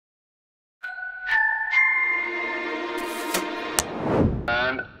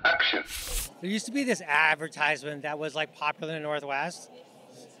action. There used to be this advertisement that was like popular in the Northwest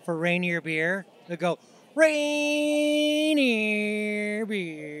for Rainier beer. They go, Rainier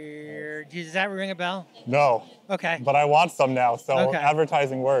beer. Does that ring a bell? No. Okay. But I want some now, so Okay.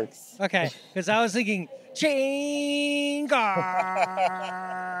 advertising works. Okay, because I was thinking Chainguard.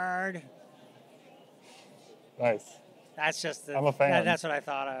 Nice. That's just I'm a fan. That's what I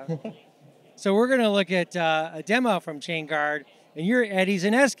thought of. So we're going to look at a demo from Chainguard, and you're Eddie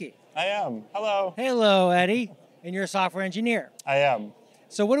Zaneski. I am. Hello. Hello, Eddie, and you're a software engineer. I am.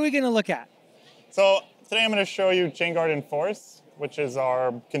 So what are we going to look at? So today I'm going to show you Chainguard Enforce, which is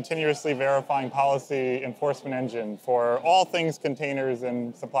our continuously verifying policy enforcement engine for all things containers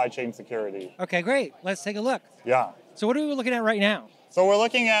and supply chain security. Okay, great. Let's take a look. Yeah. So what are we looking at right now? So we're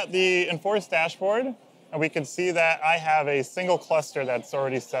looking at the Enforce dashboard, and we can see that I have a single cluster that's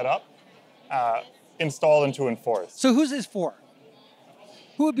already set up, installed into Enforce. So who's this for?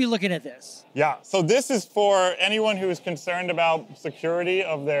 Who would be looking at this? Yeah, so this is for anyone who is concerned about security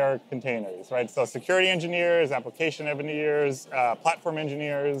of their containers, right? So security engineers, application engineers, platform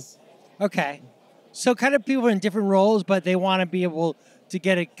engineers. Okay. So kind of people in different roles, but they want to be able to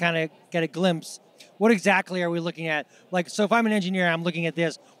get a glimpse. What exactly are we looking at? Like, so if I'm an engineer, I'm looking at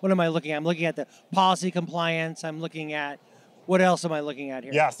this. What am I looking at? I'm looking at the policy compliance. I'm looking at, what else am I looking at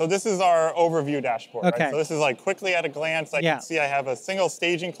here? Yeah, so this is our overview dashboard. Okay. Right? So this is like quickly at a glance. I can see I have a single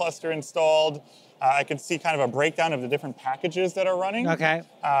staging cluster installed. I can see kind of a breakdown of the different packages that are running. Okay.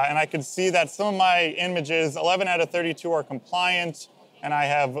 And I can see that some of my images, 11 out of 32 are compliant, and I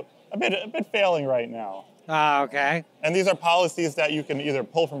have a bit failing right now. Okay. And these are policies that you can either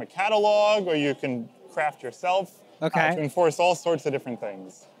pull from a catalog or you can craft yourself to enforce all sorts of different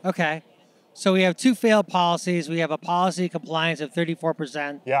things. Okay. So we have two failed policies. We have a policy compliance of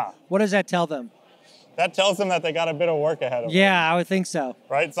 34%. Yeah. What does that tell them? That tells them that they got a bit of work ahead of them. Yeah, I would think so.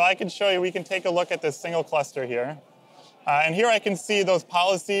 Right, so I can show you, we can take a look at this single cluster here. And here I can see those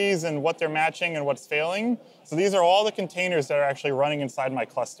policies and what they're matching and what's failing. So these are all the containers that are actually running inside my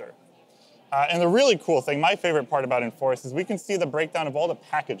cluster. And the really cool thing, my favorite part about Enforce, is we can see the breakdown of all the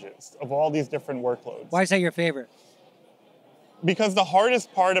packages of all these different workloads. Why is that your favorite? Because the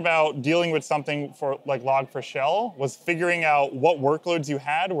hardest part about dealing with something for like Log4Shell was figuring out what workloads you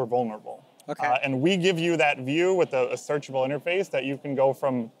had were vulnerable. Okay. And we give you that view with a searchable interface that you can go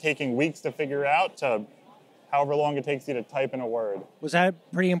from taking weeks to figure out to however long it takes you to type in a word. Was that a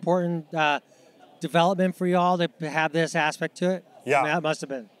pretty important development for y'all to have this aspect to it? Yeah. I mean, that must have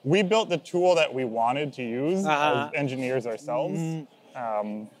been. We built the tool that we wanted to use as engineers ourselves.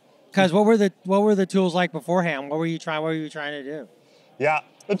 Because what were the tools like beforehand? What were you trying to do? Yeah,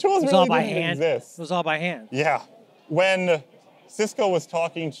 the tools really didn't exist. It was all by hand. Yeah. When Cisco was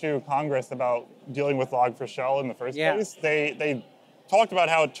talking to Congress about dealing with Log4Shell in the first place, they talked about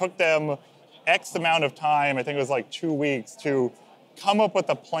how it took them X amount of time, I think it was like 2 weeks, to come up with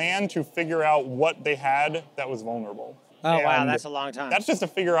a plan to figure out what they had that was vulnerable. Oh, wow, that's a long time. That's just to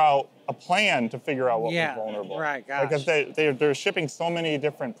figure out a plan to figure out what was vulnerable. Right, gosh. Because they're shipping so many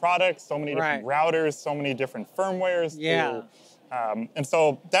different products, so many different routers, so many different firmwares. Yeah. And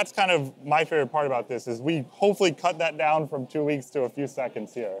so that's kind of my favorite part about this is we hopefully cut that down from 2 weeks to a few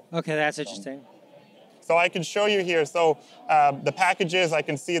seconds here. Okay, that's interesting. So I can show you here. So the packages, I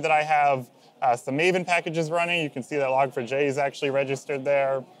can see that I have some Maven packages running. You can see that Log4j is actually registered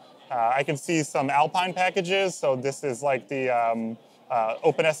there. I can see some Alpine packages. So this is like the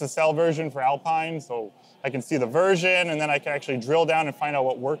OpenSSL version for Alpine. So I can see the version, and then I can actually drill down and find out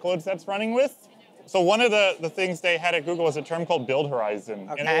what workloads that's running with. So one of the things they had at Google was a term called Build Horizon.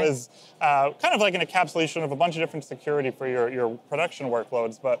 Okay. And it was kind of like an encapsulation of a bunch of different security for your production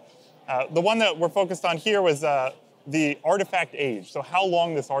workloads. But the one that we're focused on here was the artifact age. So how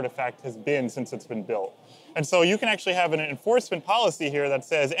long this artifact has been since it's been built. And so you can actually have an enforcement policy here that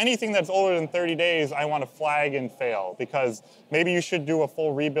says anything that's older than 30 days, I want to flag and fail because maybe you should do a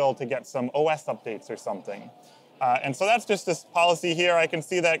full rebuild to get some OS updates or something. And so that's just this policy here. I can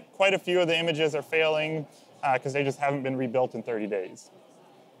see that quite a few of the images are failing because they just haven't been rebuilt in 30 days.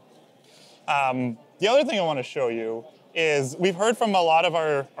 The other thing I want to show you is we've heard from a lot of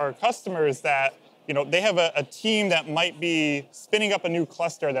our customers that they have a team that might be spinning up a new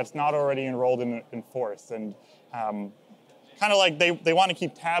cluster that's not already enrolled in Enforce. And kind of like they want to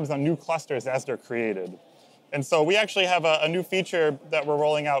keep tabs on new clusters as they're created. And so we actually have a new feature that we're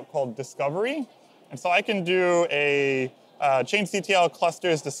rolling out called Discovery. And so I can do a ChainCTL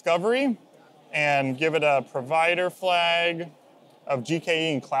clusters discovery and give it a provider flag of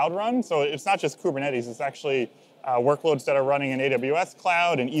GKE and Cloud Run. So it's not just Kubernetes, it's actually workloads that are running in AWS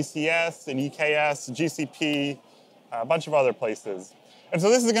Cloud and ECS and EKS, GCP, a bunch of other places. And so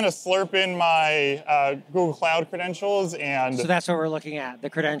this is going to slurp in my Google Cloud credentials. And so that's what we're looking at, the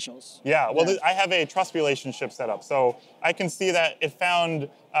credentials. Yeah, well, I have a trust relationship set up. So I can see that it found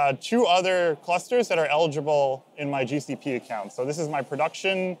 2 other clusters that are eligible in my GCP account. So this is my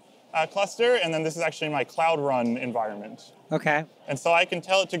production cluster, and then this is actually my Cloud Run environment. Okay. And so I can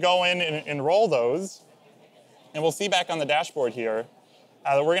tell it to go in and enroll those. And we'll see back on the dashboard here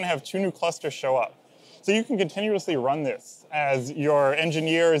that we're going to have 2 new clusters show up. So you can continuously run this as your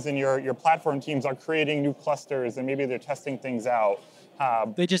engineers and your platform teams are creating new clusters, and maybe they're testing things out.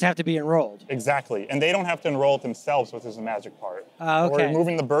 They just have to be enrolled. Exactly. And they don't have to enroll it themselves, which is the magic part. Okay. We're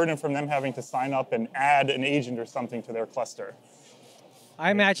removing the burden from them having to sign up and add an agent or something to their cluster.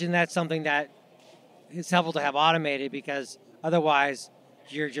 I imagine that's something that is helpful to have automated, because otherwise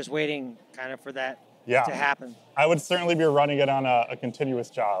you're just waiting kind of for that to happen. I would certainly be running it on a continuous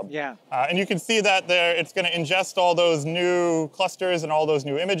job. Yeah. And you can see that it's going to ingest all those new clusters and all those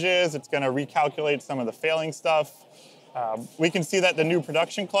new images. It's going to recalculate some of the failing stuff. We can see that the new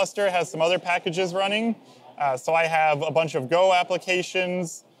production cluster has some other packages running. So I have a bunch of Go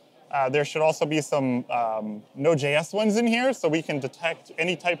applications. There should also be some Node.js ones in here, so we can detect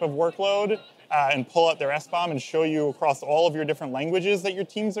any type of workload and pull out their SBOM and show you across all of your different languages that your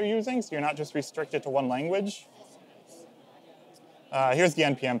teams are using, so you're not just restricted to one language. Here's the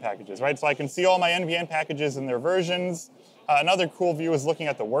NPM packages, right? So I can see all my NPM packages and their versions. Another cool view is looking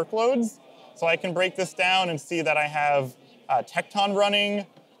at the workloads. So I can break this down and see that I have Tekton running,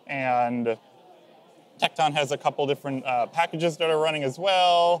 and Tekton has a couple different packages that are running as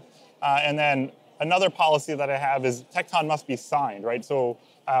well. And then another policy that I have is Tekton must be signed, right? So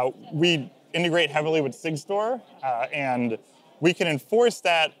we integrate heavily with SigStore, and we can enforce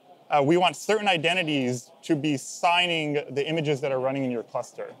that we want certain identities to be signing the images that are running in your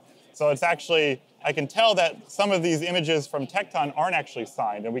cluster. So it's actually, I can tell that some of these images from Tekton aren't actually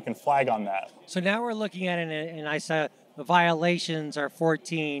signed, and we can flag on that. So now we're looking at it, and I saw the violations are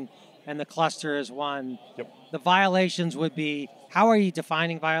 14, and the cluster is 1. Yep. The violations would be, how are you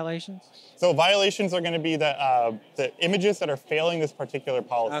defining violations? So violations are going to be the images that are failing this particular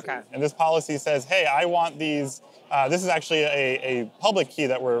policy. Okay. And this policy says, hey, I want these. This is actually a public key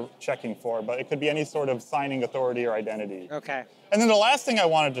that we're checking for, but it could be any sort of signing authority or identity. Okay. And then the last thing I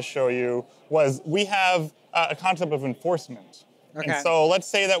wanted to show you was we have a concept of enforcement. Okay. And so let's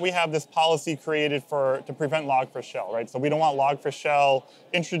say that we have this policy created to prevent log4shell, right? So we don't want log4shell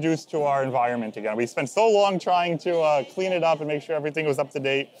introduced to our environment again. We spent so long trying to clean it up and make sure everything was up to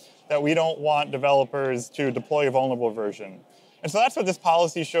date that we don't want developers to deploy a vulnerable version. And so that's what this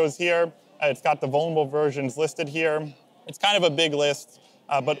policy shows here. It's got the vulnerable versions listed here. It's kind of a big list.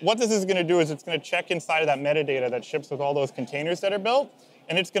 But what this is going to do is it's going to check inside of that metadata that ships with all those containers that are built,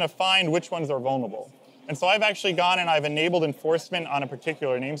 and it's going to find which ones are vulnerable. And so I've actually gone and I've enabled enforcement on a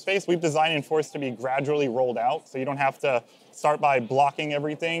particular namespace. We've designed enforce to be gradually rolled out, so you don't have to start by blocking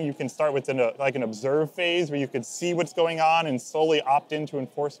everything. You can start with like an observe phase where you could see what's going on and slowly opt into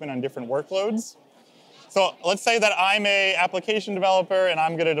enforcement on different workloads. So let's say that I'm an application developer and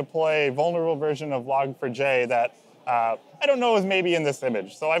I'm going to deploy a vulnerable version of log4j that I don't know is maybe in this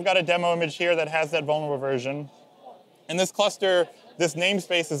image. So I've got a demo image here that has that vulnerable version. And this cluster, this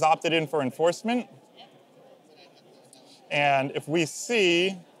namespace is opted in for enforcement. And if we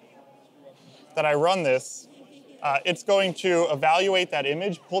see that I run this, it's going to evaluate that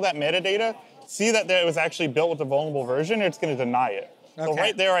image, pull that metadata, see that it was actually built with a vulnerable version, and it's going to deny it. Okay. So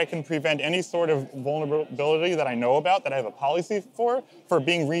right there, I can prevent any sort of vulnerability that I know about, that I have a policy for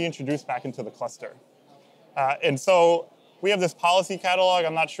being reintroduced back into the cluster. And so we have this policy catalog.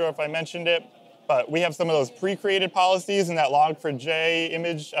 I'm not sure if I mentioned it, but we have some of those pre-created policies, and that log4j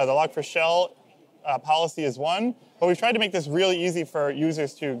image, the log4shell policy is one. But we've tried to make this really easy for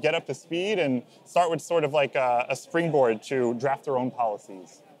users to get up to speed and start with sort of like a springboard to draft their own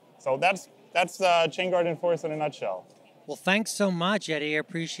policies. So that's Chainguard Enforce in a nutshell. Well, thanks so much, Eddie. I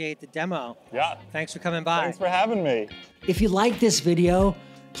appreciate the demo. Yeah. Thanks for coming by. Thanks for having me. If you like this video,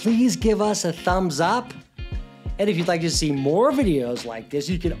 please give us a thumbs up. And if you'd like to see more videos like this,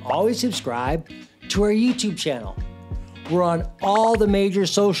 you can always subscribe to our YouTube channel. We're on all the major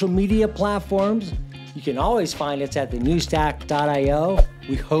social media platforms. You can always find us at thenewstack.io.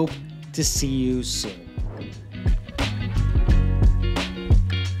 We hope to see you soon.